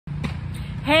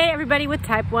Hey everybody with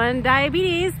type 1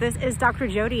 diabetes, this is Dr.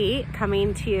 Jody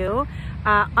coming to you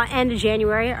end of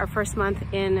January, our first month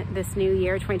in this new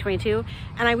year, 2022.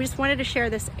 And I just wanted to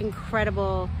share this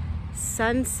incredible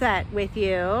sunset with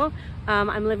you.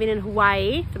 I'm living in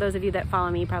Hawaii. For those of you that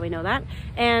follow me, you probably know that.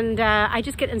 And I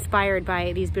just get inspired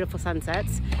by these beautiful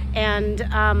sunsets. And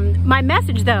my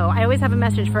message though, I always have a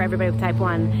message for everybody with type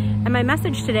 1. And my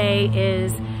message today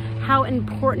is how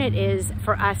important it is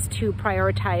for us to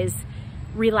prioritize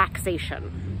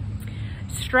relaxation.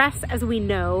 Stress, as we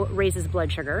know, raises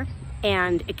blood sugar,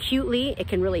 and acutely it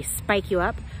can really spike you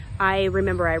up. I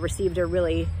remember I received a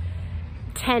really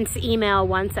tense email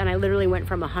once, and I literally went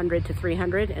from 100 to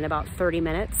 300 in about 30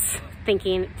 minutes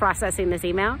processing this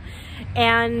email.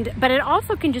 But it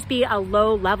also can just be a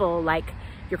low level, like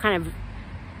you're kind of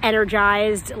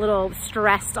energized, a little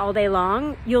stressed all day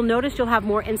long. You'll notice you'll have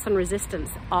more insulin resistance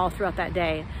all throughout that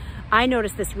day. I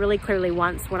noticed this really clearly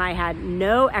once when I had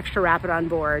no extra rapid on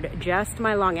board, just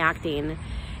my long acting,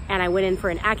 and I went in for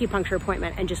an acupuncture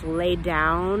appointment and just laid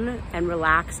down and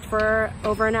relaxed for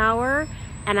over an hour,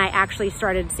 and I actually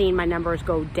started seeing my numbers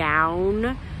go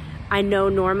down. I know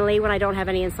normally when I don't have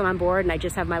any insulin on board and I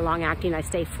just have my long acting, I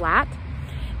stay flat.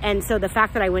 And so the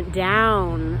fact that I went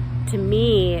down, to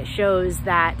me, shows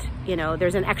that, you know,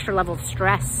 there's an extra level of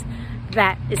stress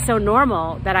that is so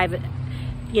normal that I've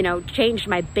changed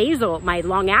my basal, my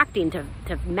long acting to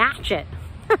match it.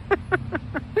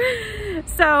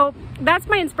 So that's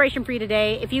my inspiration for you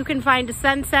today. If you can find a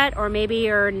sunset, or maybe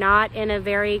you're not in a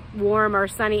very warm or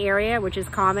sunny area, which is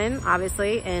common,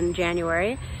 obviously, in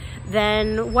January,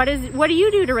 then what do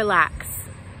you do to relax?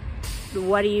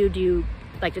 What do you do?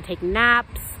 Like to take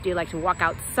naps? Do you like to walk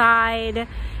outside? Do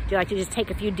you like to just take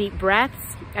a few deep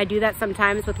breaths? I do that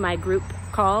sometimes with my group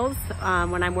calls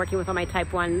when I'm working with all my type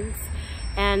 1s.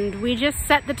 And we just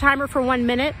set the timer for 1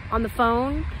 minute on the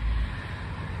phone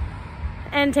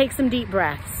and take some deep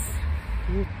breaths.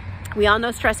 We all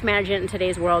know stress management in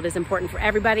today's world is important for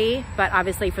everybody, but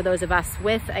obviously for those of us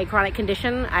with a chronic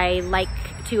condition, I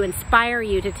like to inspire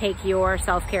you to take your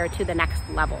self-care to the next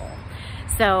level.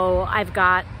 So I've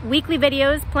got weekly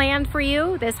videos planned for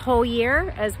you this whole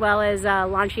year, as well as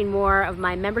launching more of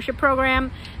my membership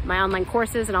program, my online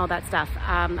courses, and all that stuff.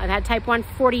 I've had type 1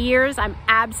 for 40 years. I'm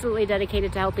absolutely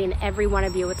dedicated to helping every one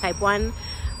of you with type 1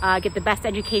 get the best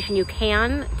education you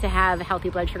can to have healthy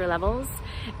blood sugar levels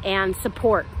and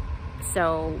support,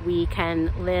 so we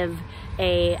can live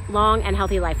a long and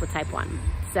healthy life with type 1.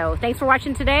 So thanks for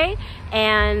watching today,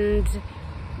 and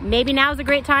maybe now is a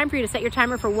great time for you to set your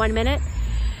timer for 1 minute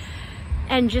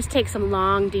and just take some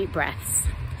long, deep breaths.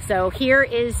 So here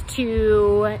is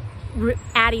to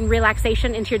adding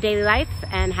relaxation into your daily life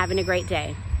and having a great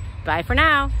day. Bye for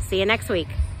now. See you next week.